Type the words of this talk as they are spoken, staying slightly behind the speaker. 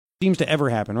seems to ever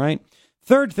happen, right?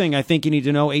 Third thing I think you need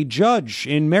to know, a judge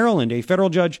in Maryland, a federal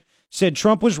judge, said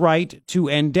Trump was right to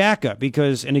end DACA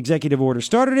because an executive order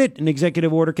started it, an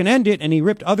executive order can end it, and he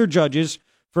ripped other judges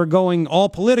for going all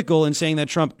political and saying that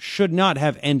Trump should not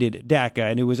have ended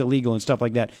DACA and it was illegal and stuff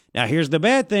like that. Now, here's the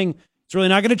bad thing. It's really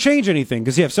not going to change anything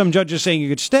because you have some judges saying you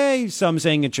could stay, some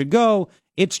saying it should go.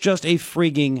 It's just a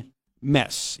frigging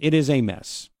mess. It is a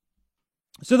mess.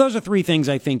 So those are three things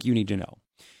I think you need to know.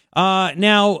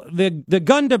 Now, the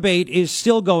gun debate is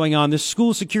still going on. The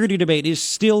school security debate is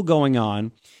still going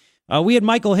on. We had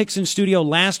Michael Hicks in studio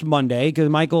last Monday because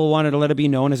Michael wanted to let it be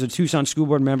known as a Tucson school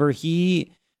board member.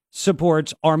 He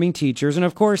supports arming teachers. And,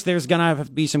 of course, there's going to have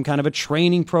to be some kind of a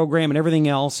training program and everything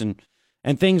else and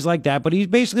things like that. But he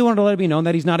basically wanted to let it be known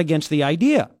that he's not against the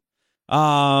idea.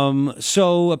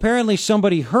 So apparently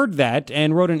somebody heard that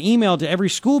and wrote an email to every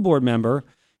school board member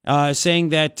saying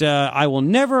that I will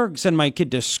never send my kid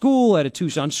to school at a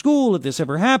Tucson school if this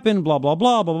ever happened, blah, blah,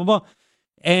 blah, blah, blah, blah.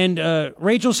 And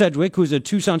Rachael Sedgwick, who's a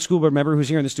Tucson school board member who's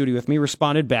here in the studio with me,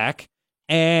 responded back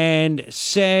and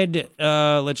said,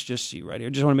 let's just see right here.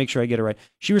 Just want to make sure I get it right.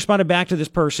 She responded back to this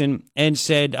person and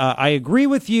said, I agree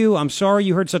with you. I'm sorry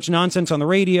you heard such nonsense on the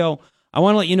radio. I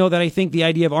want to let you know that I think the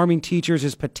idea of arming teachers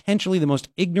is potentially the most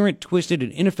ignorant, twisted,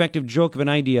 and ineffective joke of an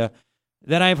idea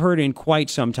that I've heard in quite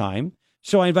some time.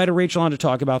 So I invited Rachael on to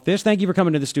talk about this. Thank you for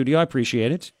coming to the studio. I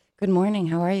appreciate it. Good morning.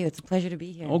 How are you? It's a pleasure to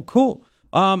be here. Oh, cool.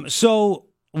 So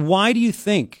why do you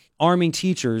think arming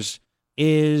teachers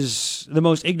is the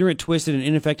most ignorant, twisted, and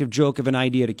ineffective joke of an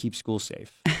idea to keep schools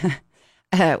safe?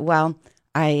 Well,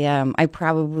 I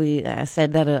probably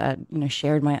said that,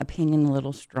 shared my opinion a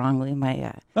little strongly.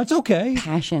 That's okay.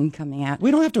 Passion coming out.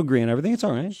 We don't have to agree on everything. It's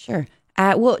all right. Sure.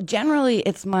 Well, generally,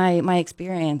 it's my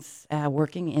experience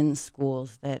working in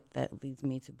schools that leads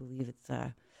me to believe it's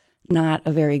not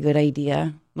a very good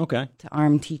idea. Okay. To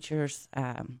arm teachers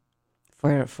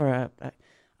for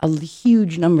a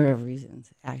huge number of reasons,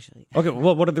 actually. Okay.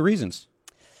 Well, what are the reasons?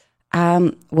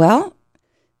 Well,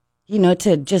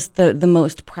 to just the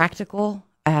most practical,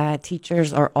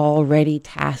 teachers are already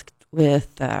tasked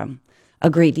with a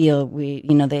great deal.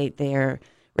 They're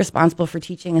responsible for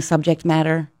teaching a subject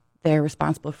matter. They're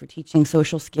responsible for teaching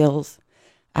social skills.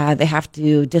 They have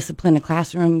to discipline a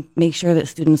classroom, make sure that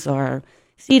students are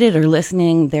seated or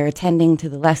listening. They're attending to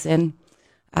the lesson.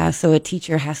 So a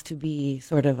teacher has to be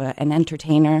sort of an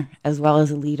entertainer as well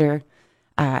as a leader,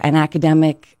 an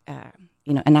academic,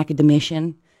 an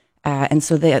academician. And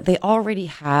so they already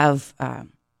have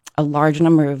a large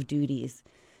number of duties.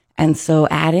 And so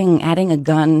adding a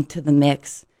gun to the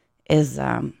mix is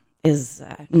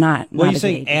not. Well, you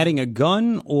saying adding a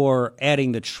gun or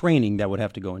adding the training that would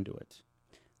have to go into it?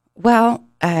 Well,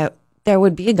 there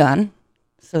would be a gun,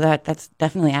 so that's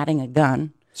definitely adding a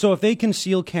gun. So if they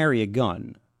conceal carry a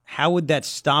gun, how would that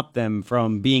stop them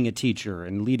from being a teacher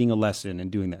and leading a lesson and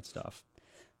doing that stuff?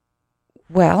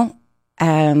 Well,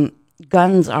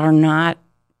 guns are not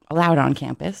allowed on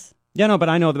campus. Yeah, no, but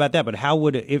I know about that. But how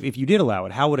would, if you did allow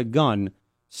it, how would a gun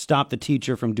stop the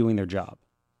teacher from doing their job?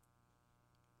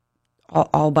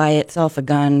 All by itself, a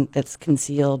gun that's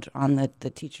concealed on the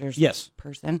teacher's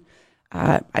person.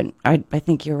 I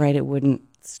think you're right. It wouldn't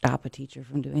stop a teacher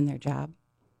from doing their job.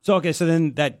 So, okay, so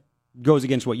then that goes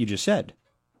against what you just said.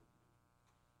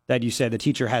 That you said the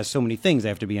teacher has so many things. They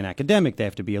have to be an academic. They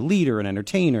have to be a leader, an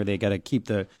entertainer. They got to keep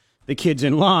the kids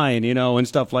in line, and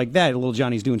stuff like that. Little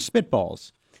Johnny's doing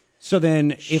spitballs. So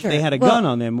then if they had a gun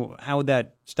on them, how would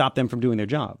that stop them from doing their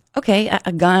job? Okay,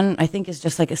 a gun, I think, is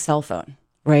just like a cell phone,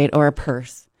 right, or a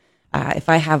purse. If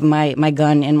I have my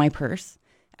gun in my purse,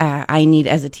 I need,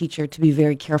 as a teacher, to be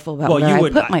very careful about where I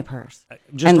put my purse.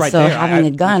 Having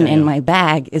a gun in my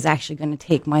bag is actually going to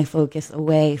take my focus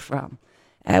away from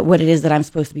what it is that I'm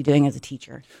supposed to be doing as a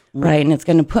teacher, right? And it's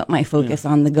going to put my focus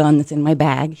on the gun that's in my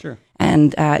bag. Sure.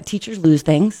 And teachers lose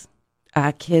things.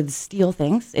 Kids steal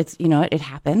things. It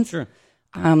happens. Sure.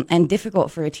 And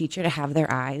difficult for a teacher to have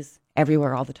their eyes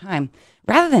everywhere all the time.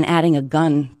 Rather than adding a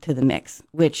gun to the mix,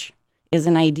 which is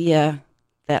an idea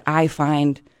that I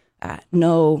find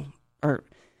and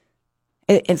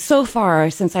so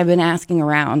far, since I've been asking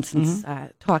around, since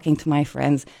talking to my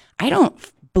friends, I don't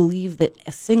believe that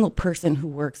a single person who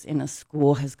works in a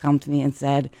school has come to me and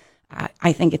said,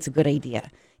 I think it's a good idea.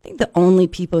 I think the only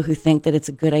people who think that it's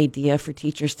a good idea for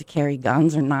teachers to carry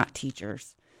guns are not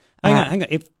teachers. Hang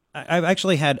on. I've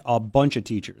actually had a bunch of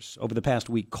teachers over the past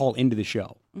week call into the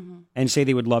show and say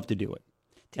they would love to do it.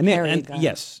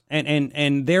 Yes,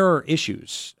 and there are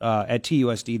issues at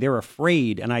TUSD. They're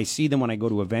afraid, and I see them when I go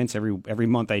to events every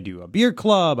month. I do a beer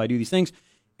club. I do these things,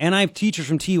 And I have teachers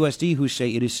from TUSD who say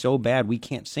it is so bad we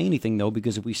can't say anything, though,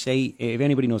 because if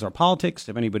anybody knows our politics,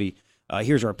 if anybody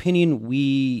hears our opinion,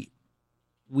 we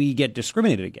get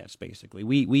discriminated against, basically.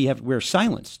 We're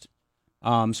silenced.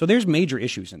 So there's major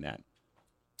issues in that.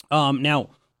 Now,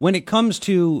 when it comes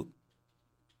to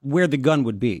where the gun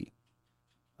would be,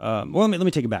 let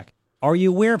me take it back. Are you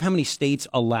aware of how many states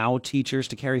allow teachers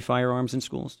to carry firearms in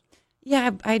schools?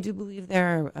 Yeah, I do believe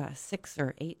there are 6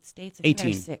 or 8 states. I think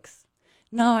 18. there are 6.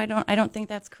 No, I don't think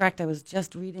that's correct. I was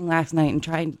just reading last night and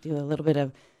trying to do a little bit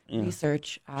of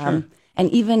research. Sure.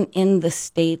 And even in the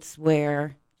states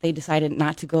where they decided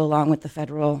not to go along with the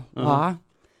federal law,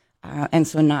 and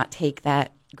so not take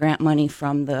that grant money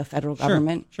from the federal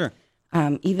government. Sure.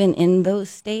 Even in those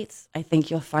states, I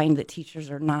think you'll find that teachers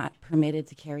are not permitted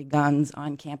to carry guns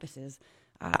on campuses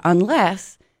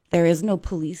unless there is no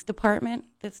police department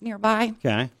that's nearby.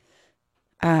 Okay.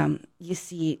 You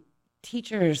see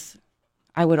teachers,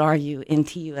 I would argue, in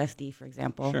TUSD, for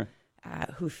example, Sure.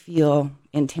 Who feel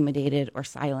intimidated or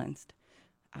silenced.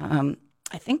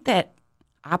 I think that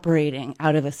operating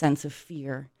out of a sense of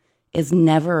fear it's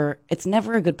never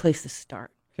a good place to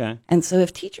start. Okay. And so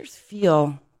if teachers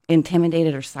feel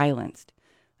intimidated or silenced,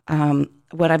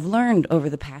 what I've learned over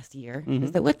the past year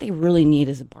is that what they really need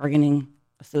is a bargaining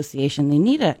association. They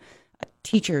need a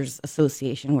teachers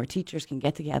association where teachers can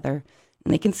get together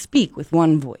and they can speak with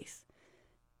one voice.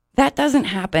 That doesn't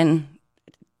happen,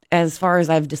 as far as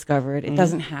I've discovered, it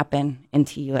doesn't happen in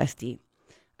TUSD.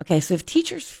 Okay, so if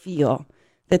teachers feel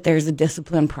that there's a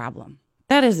discipline problem,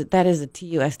 that is a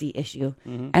TUSD issue,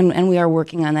 and we are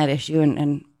working on that issue.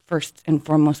 And first and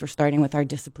foremost, we're starting with our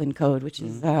discipline code, which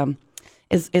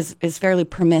is fairly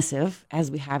permissive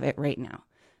as we have it right now.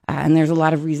 And there's a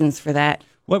lot of reasons for that.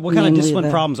 What kind of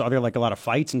discipline problems are there? Like a lot of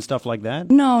fights and stuff like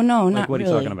that? No, not not what really.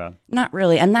 What are you talking about? Not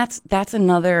really. And that's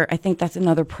another. I think that's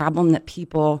another problem that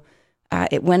people,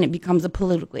 when it becomes a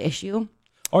political issue.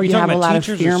 Or you have a lot of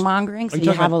teachers fear mongering. So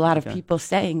you have a lot of people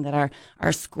saying that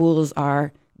our schools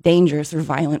are dangerous or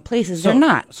violent places. They're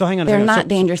not. So hang on. They're not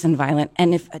dangerous and violent.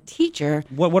 And if a teacher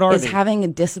is having a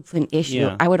discipline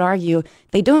issue, I would argue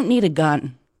they don't need a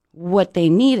gun. What they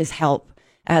need is help.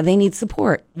 They need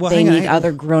support. They need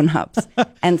other grown-ups.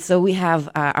 And so we have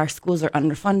our schools are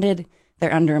underfunded.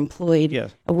 They're underemployed.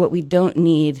 Yes. What we don't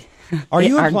need are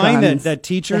you are implying guns that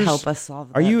teachers to help us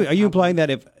solve Are you implying that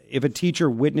if a teacher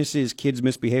witnesses kids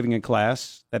misbehaving in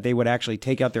class, that they would actually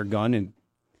take out their gun and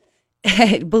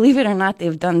believe it or not,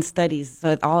 they've done studies.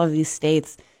 So all of these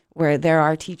states where there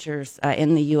are teachers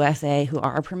in the USA who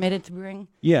are permitted to bring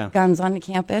guns onto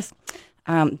campus,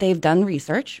 they've done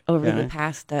research over the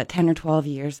past 10 or 12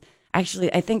 years.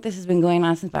 Actually, I think this has been going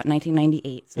on since about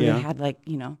 1998. So they had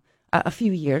a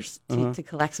few years to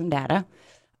collect some data.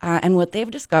 And what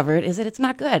they've discovered is that it's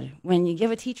not good. When you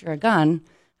give a teacher a gun,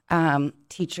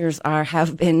 teachers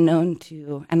have been known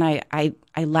to, and I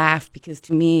laugh because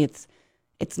to me it's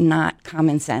not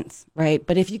common sense, right?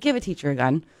 But if you give a teacher a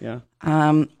gun,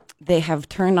 they have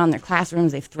turned on their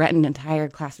classrooms. They've threatened entire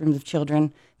classrooms of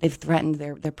children. They've threatened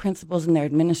their principals and their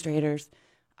administrators.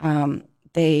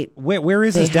 Where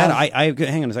is this data?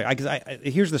 Hang on a second. Because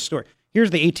here's the story. Here's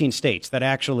the 18 states that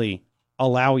actually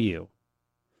allow you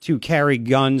to carry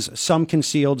guns, some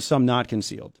concealed, some not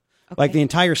concealed. Okay. Like the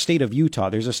entire state of Utah,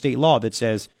 there's a state law that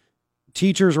says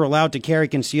teachers are allowed to carry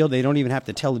concealed. They don't even have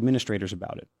to tell administrators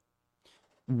about it.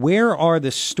 Where are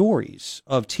the stories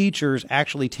of teachers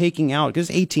actually taking out, because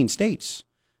 18 states,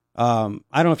 I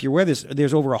don't know if you're aware of this,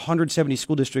 there's over 170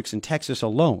 school districts in Texas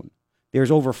alone.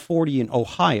 There's over 40 in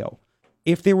Ohio.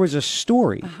 If there was a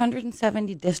story.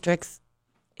 170 districts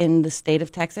in the state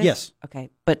of Texas? Yes. Okay,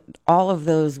 but all of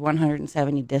those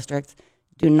 170 districts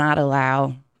do not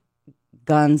allow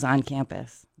guns on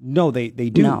campus. No, they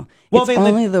do. No, well, it's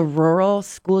only the rural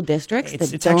school districts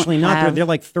that it's don't actually not. have they're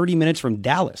like 30 minutes from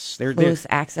Dallas. They're close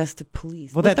access to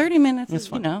police. Well, 30 minutes is,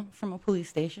 from a police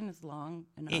station is long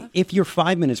enough. If you're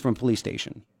 5 minutes from a police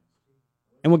station,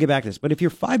 and we'll get back to this, but if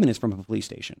you're 5 minutes from a police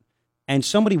station and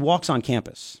somebody walks on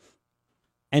campus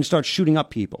and starts shooting up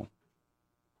people,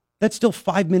 that's still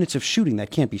 5 minutes of shooting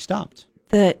that can't be stopped.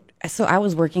 So I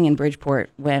was working in Bridgeport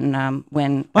when I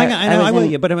will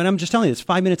you, but I'm just telling you, it's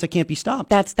 5 minutes that can't be stopped.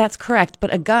 That's correct.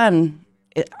 But a gun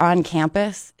on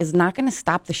campus is not going to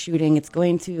stop the shooting. It's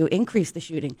going to increase the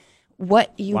shooting.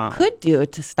 What you could do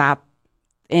to stop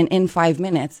in 5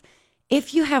 minutes,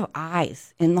 if you have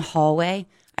eyes in the hallway,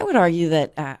 I would argue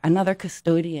that another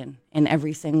custodian in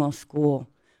every single school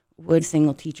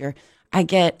single teacher. I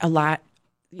get a lot.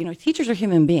 Teachers are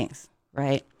human beings,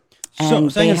 right?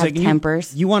 And they have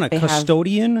tempers. You want a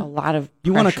custodian? A lot of pressure.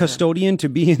 You want a custodian to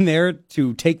be in there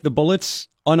to take the bullets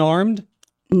unarmed?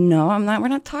 No, I'm not. We're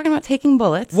not talking about taking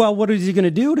bullets. Well, what is he going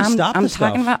to do to stop I'm this stuff?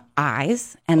 talking about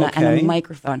eyes and a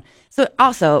microphone. So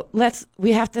also,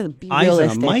 we have to be eyes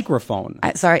realistic. and a microphone.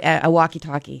 A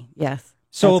walkie-talkie. Yes.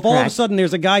 So if all of a sudden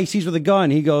there's a guy he sees with a gun,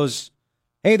 he goes,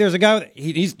 "Hey, there's a guy."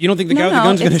 You don't think the guy with the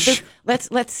gun's going to shoot?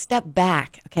 Let's step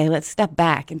back. Okay, let's step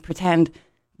back and pretend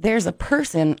there's a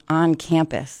person on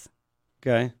campus.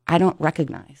 Okay. I don't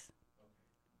recognize.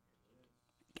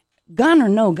 Gun or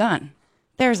no gun,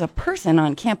 there's a person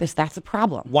on campus. That's a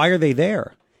problem. Why are they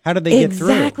there? How did they get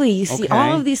through? Exactly. You see,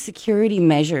 all of these security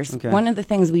measures. Okay. One of the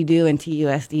things we do in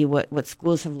TUSD, what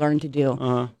schools have learned to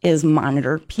do, is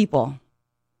monitor people.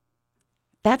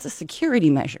 That's a security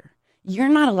measure. You're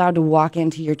not allowed to walk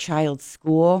into your child's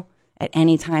school at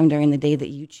any time during the day that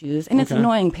you choose. And it's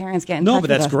annoying. Parents get in touch No, but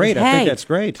that's great. I think that's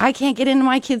great. I can't get into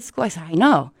my kid's school. I say, I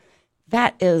know.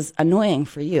 That is annoying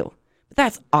for you. But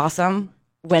that's awesome.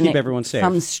 When keep everyone safe.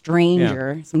 Some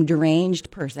stranger, some deranged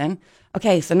person.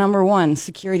 Okay, so number one,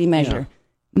 security measure.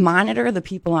 Yeah. Monitor the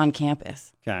people on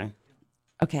campus.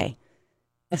 Okay.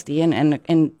 SD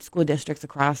and school districts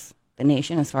across the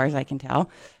nation, as far as I can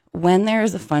tell, when there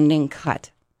is a funding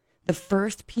cut, the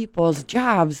first people's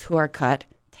jobs who are cut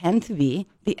tend to be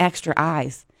the extra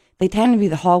eyes. They tend to be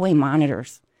the hallway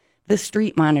monitors, the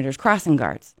street monitors, crossing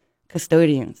guards,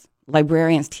 custodians,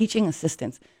 librarians, teaching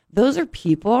assistants. Those are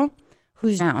people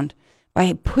who's found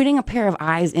by putting a pair of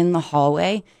eyes in the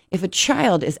hallway. If a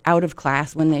child is out of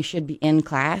class when they should be in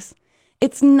class,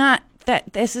 it's not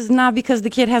that this is not because the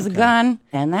kid has a gun,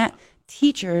 and that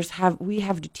we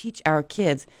have to teach our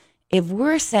kids. If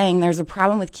we're saying there's a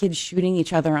problem with kids shooting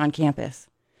each other on campus,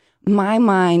 my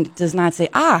mind does not say,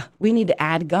 we need to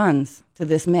add guns to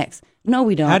this mix. No,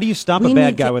 we don't. How do you stop a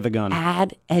bad guy with a gun?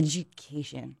 Add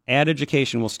education. Add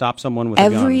education will stop someone with a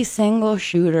gun. Every single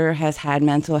shooter has had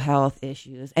mental health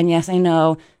issues. And yes, I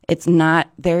know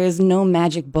there is no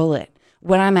magic bullet.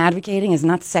 What I'm advocating is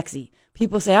not sexy.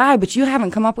 People say, but you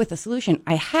haven't come up with a solution.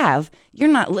 I have. You're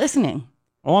not listening.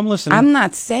 Oh, I'm listening. I'm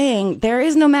not saying there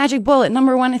is no magic bullet.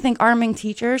 Number one, I think arming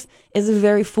teachers is a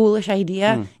very foolish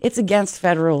idea. It's against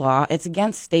federal law. It's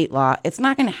against state law. It's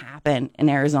not going to happen in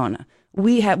Arizona.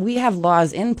 We have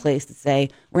laws in place that say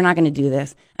we're not going to do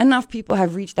this. Enough people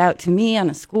have reached out to me on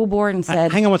a school board and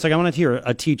said... Hang on one second. I want to hear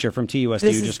a teacher from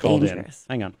TUSD who just called in.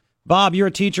 Hang on. Bob, you're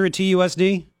a teacher at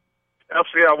TUSD?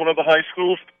 Absolutely, yeah, one of the high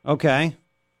schools. Okay.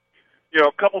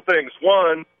 A couple things.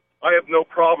 One, I have no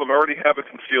problem. I already have a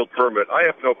concealed permit. I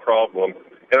have no problem.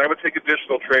 And I would take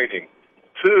additional training.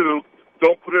 Two,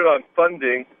 don't put it on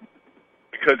funding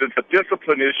because it's a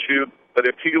discipline issue. But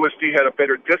if TUSD had a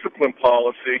better discipline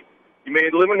policy, you may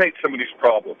eliminate some of these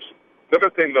problems.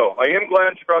 Another thing, though, I am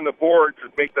glad you're on the board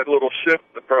to make that little shift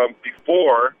from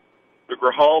before the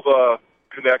Grijalva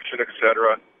connection,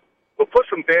 etc. But put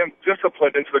some damn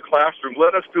discipline into the classroom.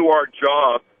 Let us do our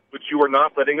job, which you are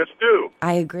not letting us do.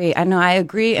 I agree. I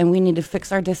agree, and we need to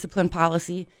fix our discipline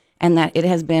policy, and that it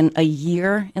has been a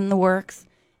year in the works,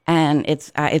 and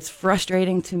it's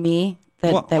frustrating to me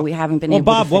that we haven't been able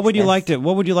Bob, to fix what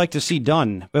would you like to see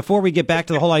done before we get back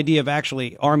to the whole idea of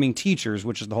actually arming teachers,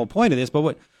 which is the whole point of this?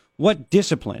 But what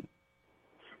discipline?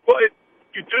 Well,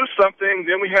 you do something,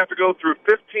 then we have to go through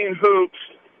 15 hoops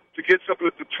to get something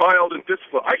with the child in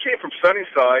discipline. I came from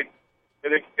Sunnyside,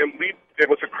 and it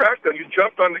was a crackdown. You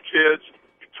jumped on the kids,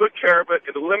 you took care of it,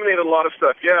 it eliminated a lot of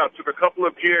stuff. Yeah, it took a couple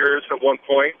of years at one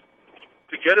point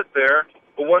to get it there,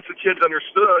 but once the kids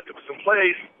understood it was in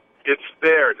place, it's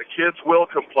there. The kids will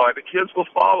comply. The kids will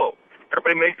follow.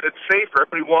 Everybody makes it safer.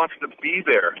 Everybody wants to be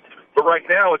there. But right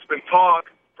now, it's been talk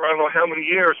for I don't know how many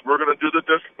years. We're going to do the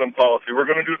discipline policy. We're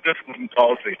going to do the discipline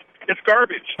policy. It's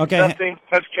garbage. Okay. Nothing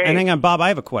has changed. And hang on, Bob, I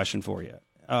have a question for you.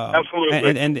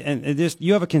 Absolutely. And this,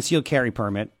 you have a concealed carry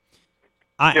permit.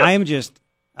 I am just,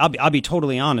 I'll be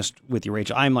totally honest with you,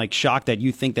 Rachel. I'm like shocked that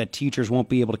you think that teachers won't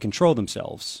be able to control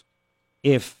themselves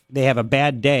if they have a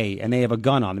bad day and they have a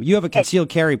gun on them. You have a concealed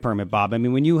carry permit, Bob. I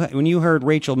mean, when you heard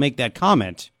Rachel make that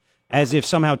comment, as if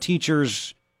somehow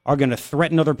teachers are going to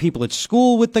threaten other people at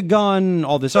school with the gun,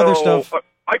 all this other stuff.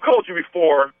 I told you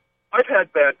before, I've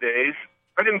had bad days.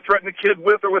 I didn't threaten a kid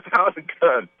with or without a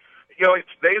gun.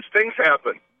 Things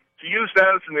happen. To use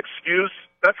that as an excuse,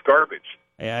 that's garbage.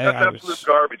 Yeah, that's absolute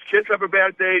garbage. Kids have a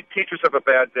bad day. Teachers have a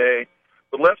bad day.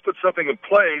 But let's put something in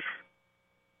place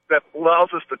that allows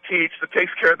us to teach, that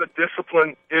takes care of the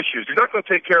discipline issues. You're not going to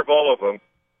take care of all of them,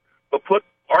 but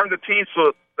arm the teachers,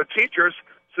 so the teachers,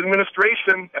 the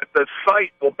administration at the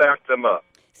site will back them up.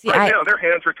 See, right now, their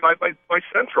hands are tied by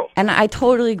Central. And I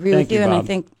totally agree with you. Bob. And I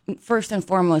think first and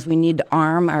foremost, we need to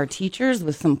arm our teachers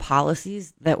with some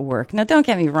policies that work. Now, don't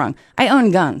get me wrong. I own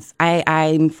guns.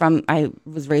 I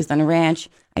was raised on a ranch.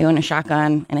 I own a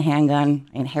shotgun and a handgun.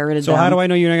 I inherited them. So how do I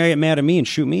know you're not going to get mad at me and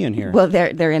shoot me in here? Well,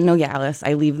 they're in Nogales.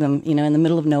 I leave them, in the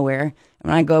middle of nowhere.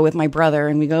 And I go with my brother,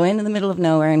 and we go into the middle of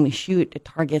nowhere, and we shoot at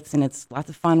targets, and it's lots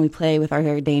of fun. We play with our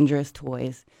very dangerous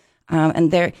toys.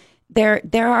 And there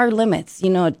are limits.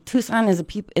 Tucson is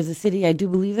a city. I do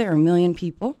believe there are 1 million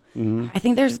people. Mm-hmm. I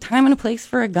think there's a time and a place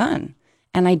for a gun,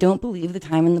 and I don't believe the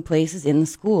time and the place is in the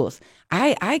schools.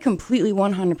 I completely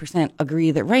 100% agree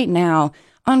that right now,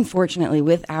 unfortunately,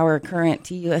 with our current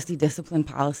TUSD discipline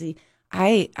policy,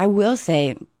 I will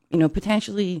say,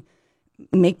 potentially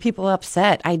make people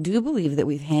upset. I do believe that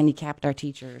we've handicapped our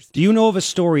teachers. Do you know of a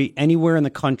story anywhere in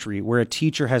the country where a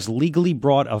teacher has legally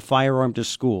brought a firearm to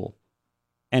school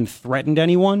and threatened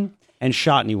anyone and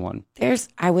shot anyone?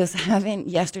 I was having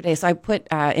yesterday, so I put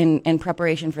in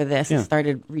preparation for this, I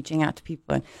started reaching out to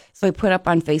people. And so I put up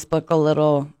on Facebook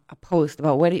a post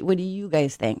about what do you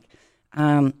guys think?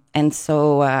 And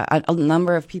so a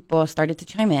number of people started to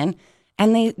chime in,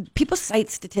 and people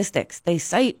cite statistics. They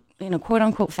cite, quote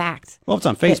unquote facts. Well, it's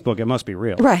on Facebook. It must be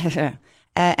real. Right.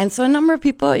 And so a number of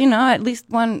people, at least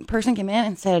one person came in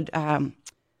and said,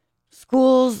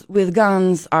 schools with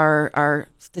guns are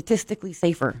statistically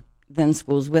safer than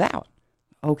schools without.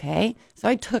 Okay. So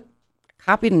I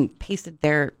copied and pasted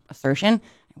their assertion,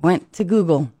 went to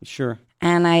Google. Sure.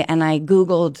 And I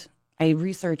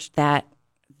researched that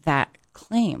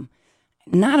claim.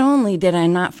 Not only did I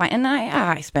not find, and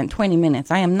I spent 20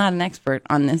 minutes. I am not an expert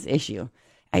on this issue.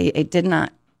 I didn't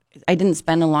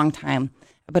spend a long time,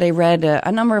 but I read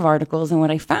a number of articles, and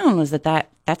what I found was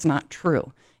that's not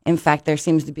true. In fact, there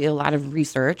seems to be a lot of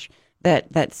research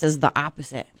that says the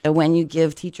opposite. That when you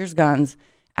give teachers guns,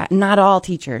 not all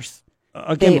teachers,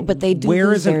 but they do. Where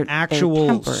lose is an their actual?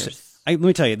 tempers. Let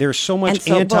me tell you, there's so much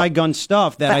So, anti-gun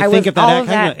stuff that but I think if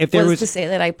there was to say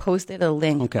that I posted a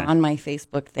link on my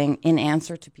Facebook thing in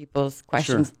answer to people's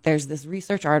questions. Sure. There's this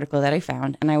research article that I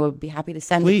found, and I would be happy to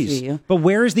send it to you. But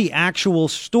where is the actual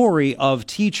story of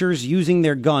teachers using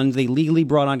their guns they legally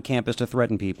brought on campus to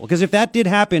threaten people? Because if that did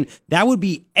happen, that would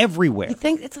be everywhere. I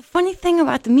think it's a funny thing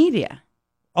about the media.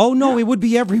 Oh, no, it would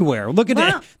be everywhere. Look at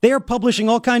it. They are publishing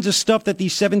all kinds of stuff that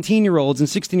these 17-year-olds and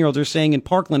 16-year-olds are saying in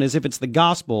Parkland as if it's the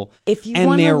gospel,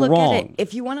 and they're wrong.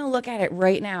 If you want to look at it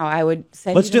right now, I would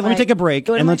say let me take a break,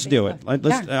 and let's do it. I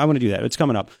want to do that. It's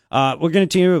coming up. We're going to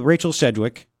continue with Rachael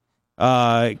Sedgwick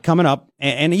coming up.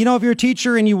 And, if you're a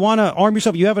teacher and you want to arm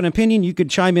yourself, you have an opinion, you could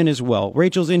chime in as well.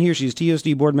 Rachel's in here. She's a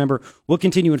TUSD board member. We'll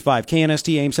continue at 5.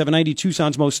 KNST AM 790,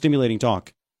 Tucson's most stimulating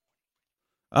talk.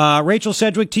 Rachael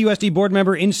Sedgwick, TUSD board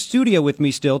member, in studio with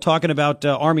me still, talking about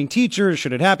arming teachers.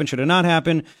 Should it happen? Should it not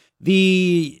happen?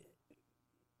 The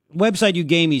website you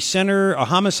gave me,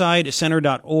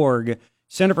 homicidecenter.org,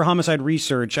 Center for Homicide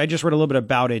Research. I just read a little bit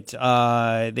about it.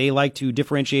 They like to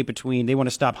differentiate between, they want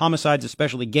to stop homicides,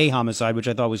 especially gay homicide, which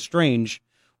I thought was strange.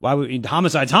 Why would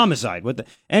homicide's homicide?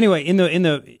 Anyway, in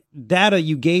the data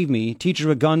you gave me, teachers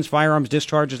with guns, firearms,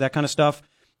 discharges, that kind of stuff.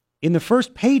 In the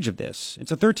first page of this,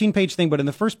 it's a 13-page thing, but in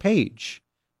the first page,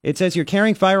 it says here,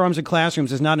 carrying firearms in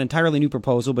classrooms is not an entirely new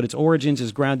proposal, but its origins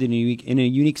is grounded in a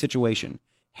unique situation.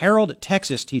 Herald,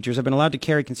 Texas teachers have been allowed to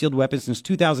carry concealed weapons since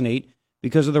 2008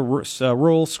 because of the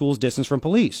rural schools' distance from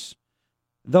police,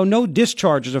 though no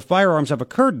discharges of firearms have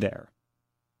occurred there.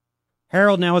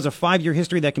 Herald now has a 5-year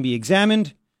history that can be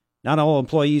examined. Not all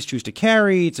employees choose to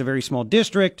carry. It's a very small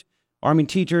district. Arming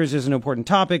teachers is an important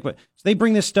topic, but so they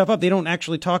bring this stuff up. They don't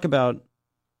actually talk about.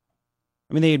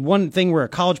 They had one thing where a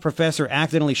college professor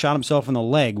accidentally shot himself in the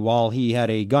leg while he had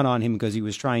a gun on him because he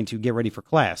was trying to get ready for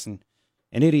class. And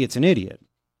an idiot's an idiot.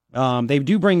 They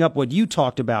do bring up what you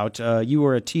talked about. You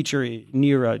were a teacher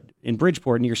in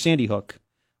Bridgeport near Sandy Hook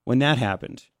when that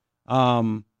happened.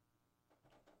 But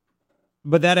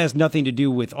that has nothing to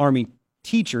do with arming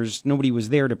teachers. Nobody was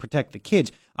there to protect the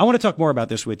kids. I want to talk more about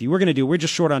this with you. We're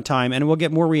just short on time, and we'll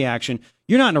get more reaction.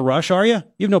 You're not in a rush, are you?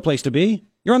 You have no place to be.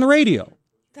 You're on the radio,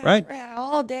 right?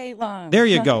 All day long. There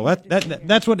you go.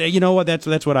 That's what,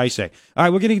 that's what I say. All right,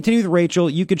 we're going to continue with Rachel.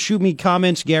 You could shoot me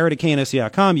comments, Garrett at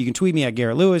KNSC.com. You can tweet me at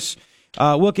Garrett Lewis.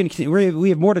 We'll continue. We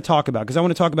have more to talk about because I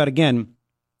want to talk about, again,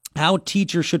 how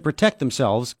teachers should protect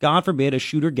themselves. God forbid a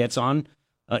shooter gets on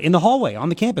in the hallway on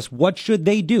the campus. What should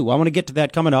they do? I want to get to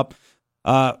that coming up.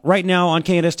 Right now on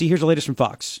KNST, here's the latest from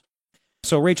Fox.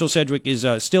 So Rachael Sedgwick is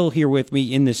still here with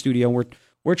me in the studio.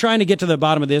 We're trying to get to the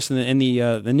bottom of this and the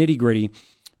nitty gritty.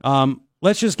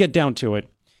 Let's just get down to it.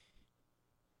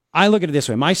 I look at it this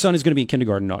way: my son is going to be in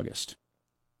kindergarten in August.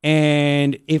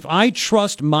 And if I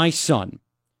trust my son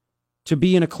to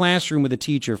be in a classroom with a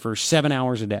teacher for 7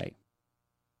 hours a day,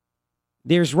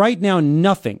 there's right now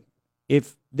nothing.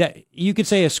 If that you could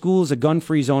say a school is a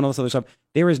gun-free zone, all this other stuff,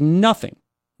 there is nothing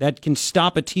that can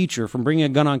stop a teacher from bringing a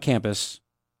gun on campus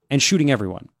and shooting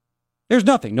everyone. There's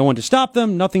nothing. No one to stop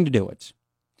them, nothing to do it.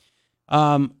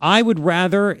 I would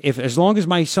rather, as long as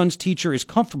my son's teacher is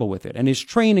comfortable with it and is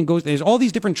trained and goes, there's all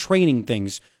these different training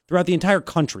things throughout the entire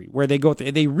country where they go,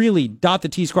 they really dot the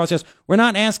T's, cross the S's. We're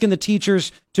not asking the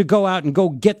teachers to go out and go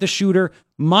get the shooter.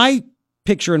 My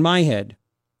picture in my head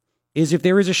is if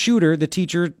there is a shooter, the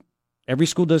teacher, every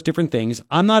school does different things.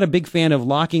 I'm not a big fan of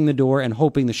locking the door and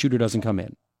hoping the shooter doesn't come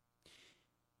in.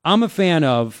 I'm a fan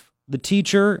of the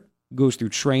teacher goes through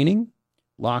training,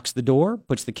 locks the door,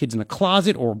 puts the kids in a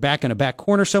closet or back in a back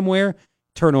corner somewhere,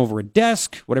 turn over a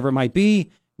desk, whatever it might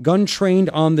be, gun trained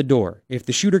on the door. If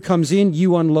the shooter comes in,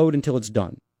 you unload until it's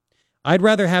done. I'd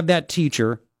rather have that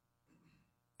teacher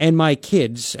and my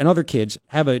kids and other kids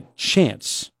have a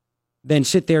chance than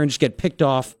sit there and just get picked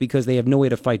off because they have no way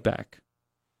to fight back.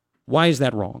 Why is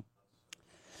that wrong?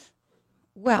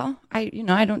 Well,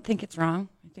 I don't think it's wrong.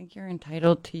 I think you're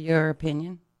entitled to your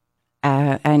opinion.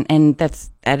 And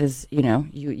that is,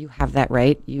 you have that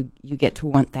right. You get to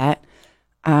want that.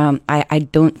 I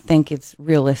don't think it's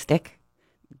realistic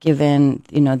given,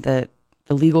 the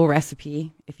legal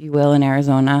recipe, if you will, in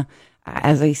Arizona.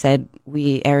 As I said,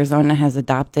 Arizona has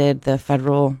adopted the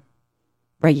federal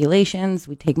regulations.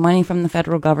 We take money from the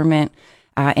federal government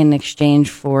in exchange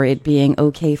for it being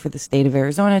okay for the state of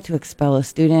Arizona to expel a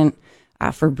student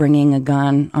for bringing a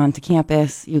gun onto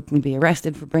campus. You can be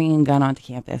arrested for bringing a gun onto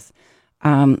campus.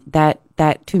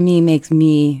 That to me makes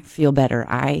me feel better.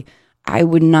 I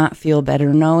would not feel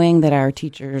better knowing that our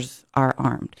teachers are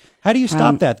armed. How do you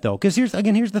stop that though? Because here's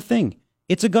the thing.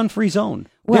 It's a gun-free zone.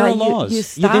 Well, there are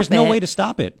laws. There's no way to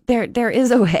stop it. There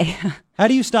is a way. How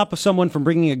do you stop someone from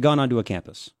bringing a gun onto a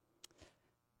campus?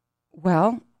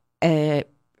 Well,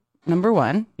 number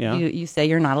one, yeah. you say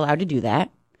you're not allowed to do that.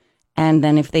 And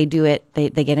then if they do it, they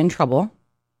get in trouble.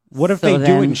 What if they do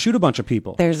it and shoot a bunch of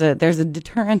people? There's a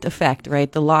deterrent effect,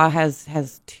 right? The law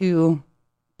has two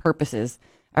purposes,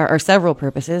 or several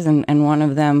purposes, and one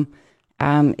of them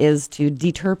is to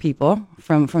deter people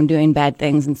from doing bad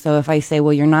things. And so if I say,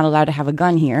 well, you're not allowed to have a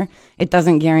gun here, it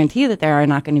doesn't guarantee that there are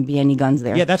not going to be any guns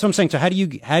there. Yeah, that's what I'm saying. So how do you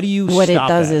what stop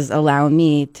it does that? is allow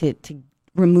me to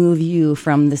remove you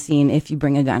from the scene if you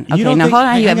bring a gun. Okay, now hold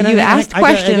on. You asked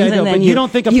questions and then you don't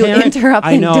think a you parent, interrupt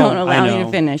and know, don't allow me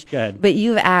to finish. Good. But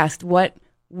you've asked, what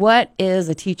is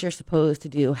a teacher supposed to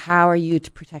do? How are you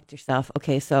to protect yourself?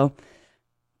 Okay, so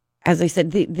as I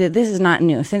said, this is not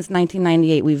new. Since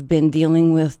 1998, we've been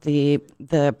dealing with the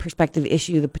prospective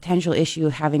issue, the potential issue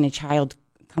of having a child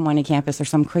come on a campus or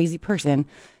some crazy person,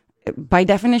 by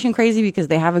definition crazy because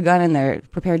they have a gun and they're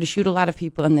prepared to shoot a lot of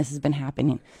people, and this has been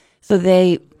happening. So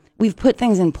we've put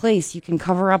things in place. You can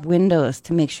cover up windows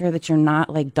to make sure that you're not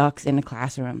like ducks in a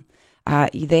classroom.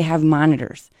 They have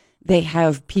monitors. They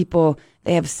have people.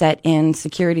 They have set in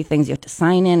security things. You have to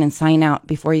sign in and sign out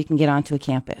before you can get onto a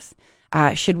campus.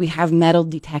 Should we have metal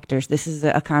detectors? This is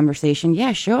a conversation.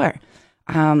 Yeah, sure.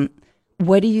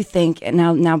 What do you think?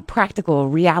 Now, practical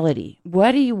reality.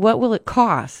 What will it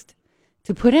cost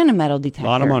to put in a metal detector?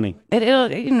 A lot of money.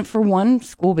 It'll for one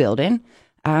school building.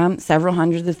 Several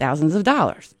hundreds of thousands of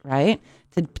dollars, right?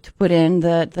 To put in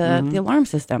the alarm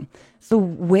system. So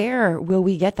where will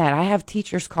we get that? I have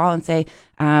teachers call and say,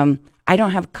 I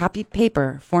don't have copy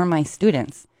paper for my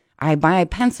students. I buy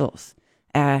pencils.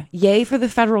 Yay for the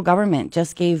federal government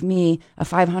just gave me a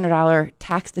 $500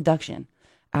 tax deduction.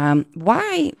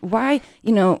 Why,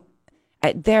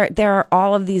 there are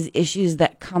all of these issues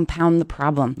that compound the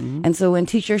problem. Mm-hmm. And so when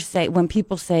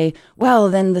people say, well,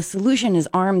 then the solution is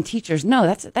armed teachers. No,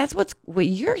 that's what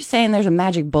you're saying. There's a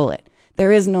magic bullet.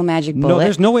 There is no magic bullet. No,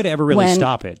 there's no way to ever really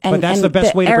stop it. But that's the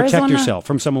best way to protect yourself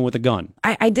from someone with a gun.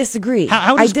 I disagree.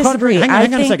 I disagree.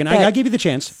 Hang on a second. I give you the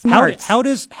chance. Smarts.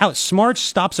 How smart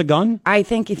stops a gun? I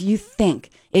think if you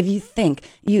think,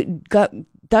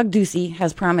 Doug Ducey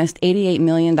has promised $88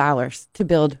 million to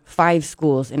build 5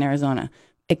 schools in Arizona.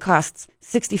 It costs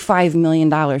 $65 million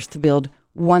to build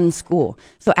one school.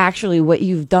 So actually what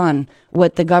the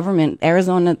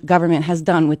Arizona government has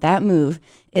done with that move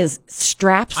is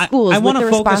strap schools I with want the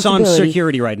to focus on responsibility.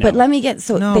 security right now. But let me get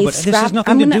No, they've but this strapped. has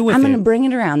nothing to do with I'm it. going to bring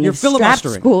it around. You're They've strapped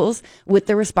filibustering. schools with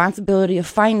the responsibility of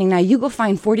finding. Now you go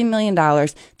find $40 million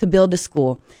to build a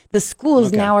school. The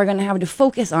schools now are going to have to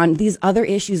focus on these other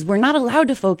issues. We're not allowed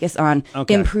to focus on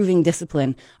improving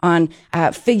discipline, on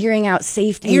figuring out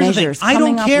safety Here's measures. the thing. I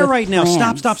don't care right now.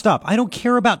 Plans. Stop. I don't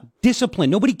care about discipline.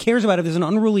 Nobody cares about if there's an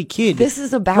unruly kid. This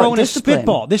is about throwing discipline. a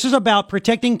spitball. This is about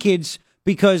protecting kids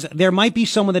because there might be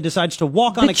someone that decides to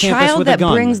walk on a campus with a gun. The child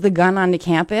that brings the gun onto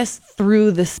campus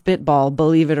threw the spitball,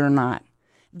 believe it or not.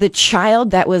 The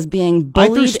child that was being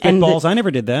bullied. I threw spitballs. I never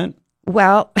did that.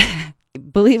 Well,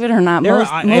 believe it or not,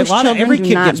 most children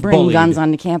do not bring guns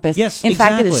onto campus. Yes, in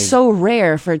fact, it is so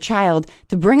rare for a child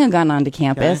to bring a gun onto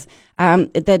campus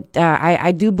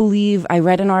I do believe I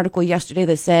read an article yesterday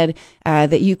that said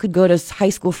that you could go to high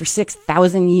school for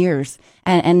 6,000 years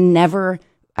and never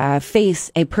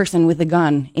face a person with a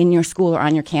gun in your school or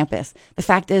on your campus. The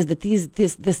fact is that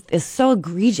this is so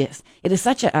egregious. It is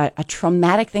such a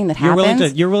traumatic thing that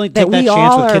happens. You're willing to take that that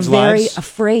chance with kids' lives? We all are very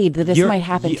afraid that this might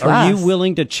happen to us. Are you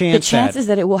willing to chance that? The chances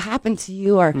that it will happen to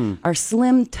you are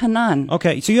slim to none.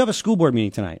 Okay, so you have a school board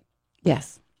meeting tonight.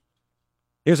 Yes.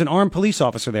 There's an armed police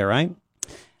officer there, right?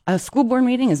 A school board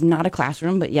meeting is not a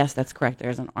classroom, but yes, that's correct.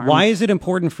 There's an armed. Why is it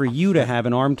important for you to have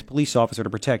an armed police officer to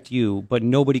protect you, but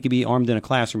nobody can be armed in a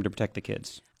classroom to protect the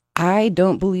kids? I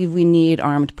don't believe we need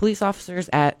armed police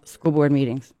officers at school board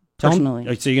meetings, personally.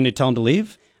 So you're going to tell them to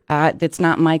leave? It's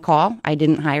not my call. I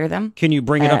didn't hire them. Can you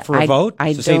bring it up for a vote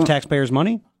to save taxpayers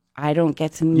money? I don't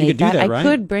get to make could do that, right? I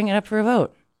could bring it up for a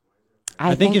vote.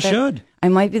 I think you should. I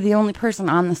might be the only person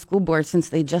on the school board since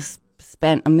they just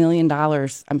spent $1 million,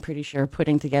 I'm pretty sure,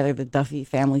 putting together the Duffy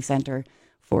Family Center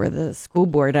for the school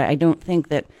board. I don't think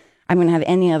that I'm going to have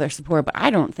any other support, but I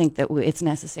don't think that it's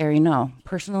necessary. No,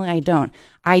 personally, I don't.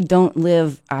 I don't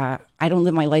live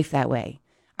my life that way.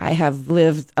 I have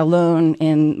lived alone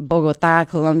in Bogota,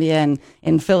 Colombia, and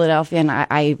in Philadelphia, and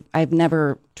I've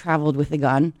never traveled with a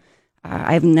gun.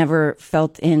 I've never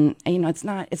felt that's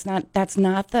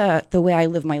not the way I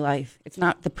live my life. It's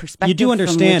not the perspective. You do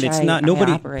understand it's not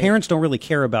nobody. Operate. Parents don't really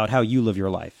care about how you live your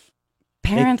life.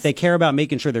 Parents, they care about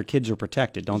making sure their kids are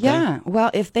protected, don't they? Yeah. Well,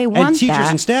 if they want and teachers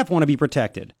and staff want to be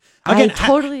protected. Again, I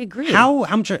totally agree.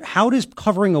 How does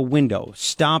covering a window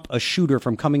stop a shooter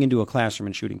from coming into a classroom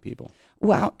and shooting people?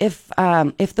 Well, if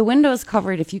the window is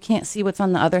covered, if you can't see what's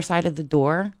on the other side of the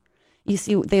door. You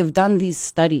see, they've done these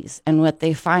studies, and what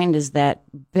they find is that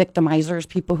victimizers,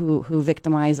 people who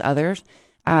victimize others,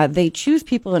 they choose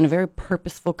people in a very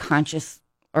purposeful, conscious,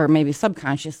 or maybe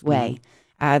subconscious way.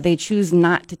 They choose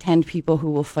not to tend people who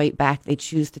will fight back. They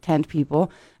choose to tend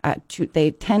people.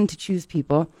 They tend to choose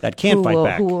people that can't fight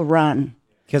back, who will run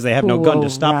because they have no gun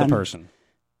to stop the person.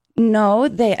 No,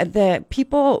 the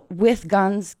people with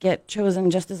guns get chosen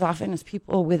just as often as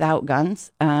people without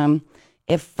guns.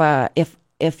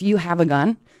 If you have a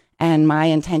gun and my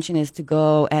intention is to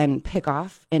go and pick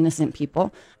off innocent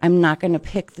people, I'm not going to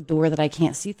pick the door that I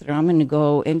can't see through. I'm going to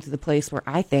go into the place where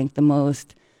I think the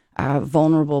most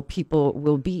vulnerable people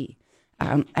will be.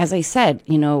 As I said,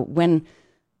 when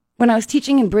I was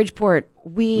teaching in Bridgeport,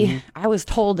 I was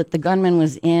told that the gunman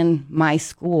was in my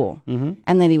school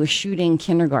and that he was shooting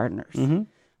kindergartners.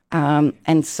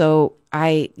 And so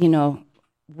I,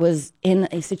 was in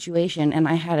a situation, and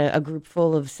I had a group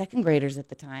full of second graders at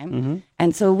the time.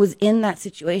 And so it was in that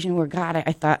situation where, God,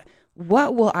 I thought,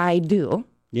 what will I do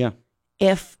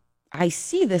if I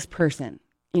see this person,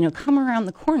 come around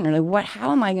the corner? Like,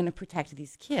 how am I going to protect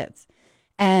these kids?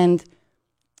 And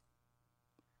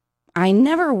I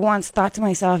never once thought to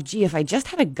myself, gee, if I just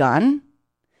had a gun,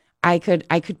 I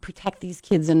could protect these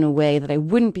kids in a way that I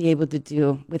wouldn't be able to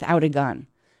do without a gun.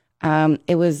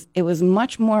 It was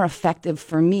much more effective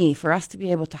for us to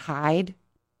be able to hide,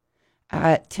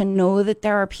 to know that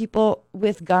there are people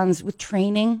with guns, with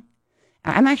training.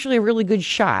 I'm actually a really good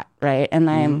shot, right? And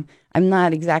I'm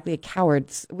not exactly a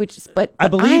coward, but I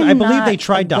believe they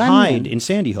tried to hide in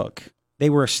Sandy Hook.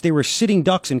 They were sitting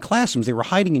ducks in classrooms. They were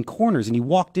hiding in corners, and he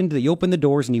opened the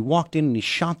doors, and he walked in, and he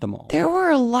shot them all. There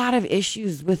were a lot of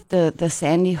issues with the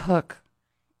Sandy Hook.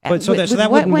 But so that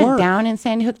what wouldn't went work. Down in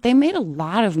Sandy Hook, they made a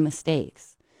lot of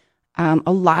mistakes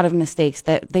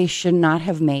that they should not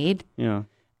have made. Yeah.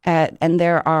 And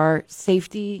there are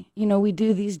safety, we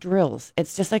do these drills.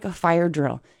 It's just like a fire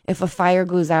drill. If a fire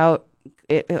goes out,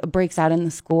 it breaks out in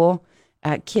the school,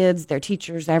 kids, their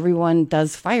teachers, everyone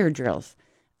does fire drills.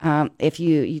 If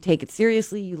you take it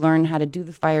seriously, you learn how to do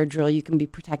the fire drill, you can be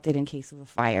protected in case of a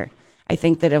fire. I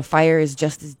think that a fire is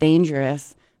just as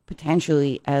dangerous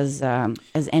potentially as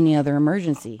any other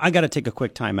emergency. I got to take a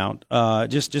quick timeout.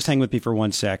 Just hang with me for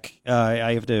one sec.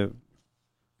 I have to.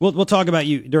 We'll talk about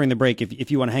you during the break if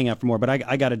you want to hang out for more. But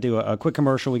I got to do a quick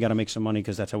commercial. We got to make some money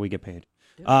because that's how we get paid.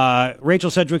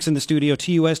 Rachael Sedgwick's in the studio,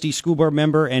 TUSD school board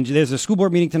member, and there's a school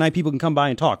board meeting tonight. People can come by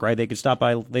and talk, right? They could stop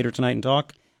by later tonight and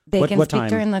talk. They can what speak time?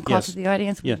 during the calls Yes. of the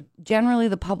audience. Yeah. Generally,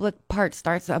 the public part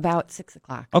starts about 6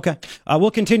 o'clock. Okay.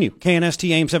 We'll continue.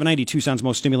 KNST AM 790, Tucson's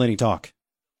most stimulating talk.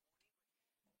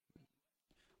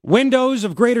 Windows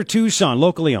of Greater Tucson,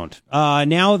 locally owned.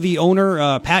 Now the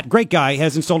owner, Pat, great guy,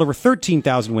 has installed over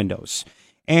 13,000 windows.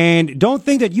 And don't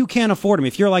think that you can't afford them.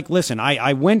 If you're like, listen,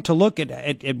 I went to look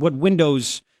at what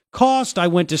windows cost. I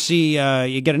went to see,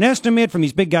 you get an estimate from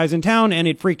these big guys in town, and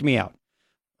it freaked me out.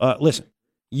 Listen,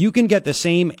 you can get the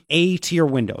same A-tier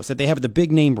windows that they have at the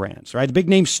big name brands, right? The big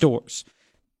name stores.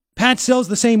 Pat sells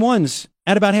the same ones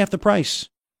at about half the price.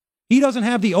 He doesn't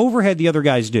have the overhead the other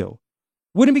guys do.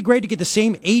 Wouldn't it be great to get the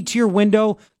same A-tier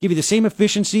window, give you the same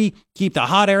efficiency, keep the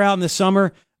hot air out in the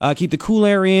summer, keep the cool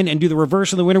air in, and do the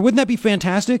reverse in the winter? Wouldn't that be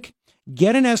fantastic?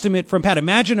 Get an estimate from Pat.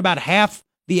 Imagine about half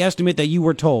the estimate that you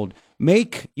were told.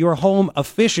 Make your home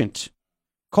efficient.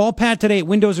 Call Pat today at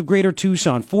Windows of Greater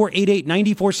Tucson,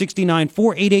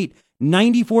 488-9469,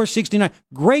 488-9469.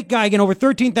 Great guy, again, over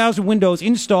 13,000 windows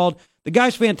installed. The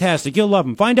guy's fantastic. You'll love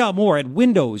him. Find out more at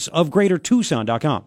windowsofgreatertucson.com.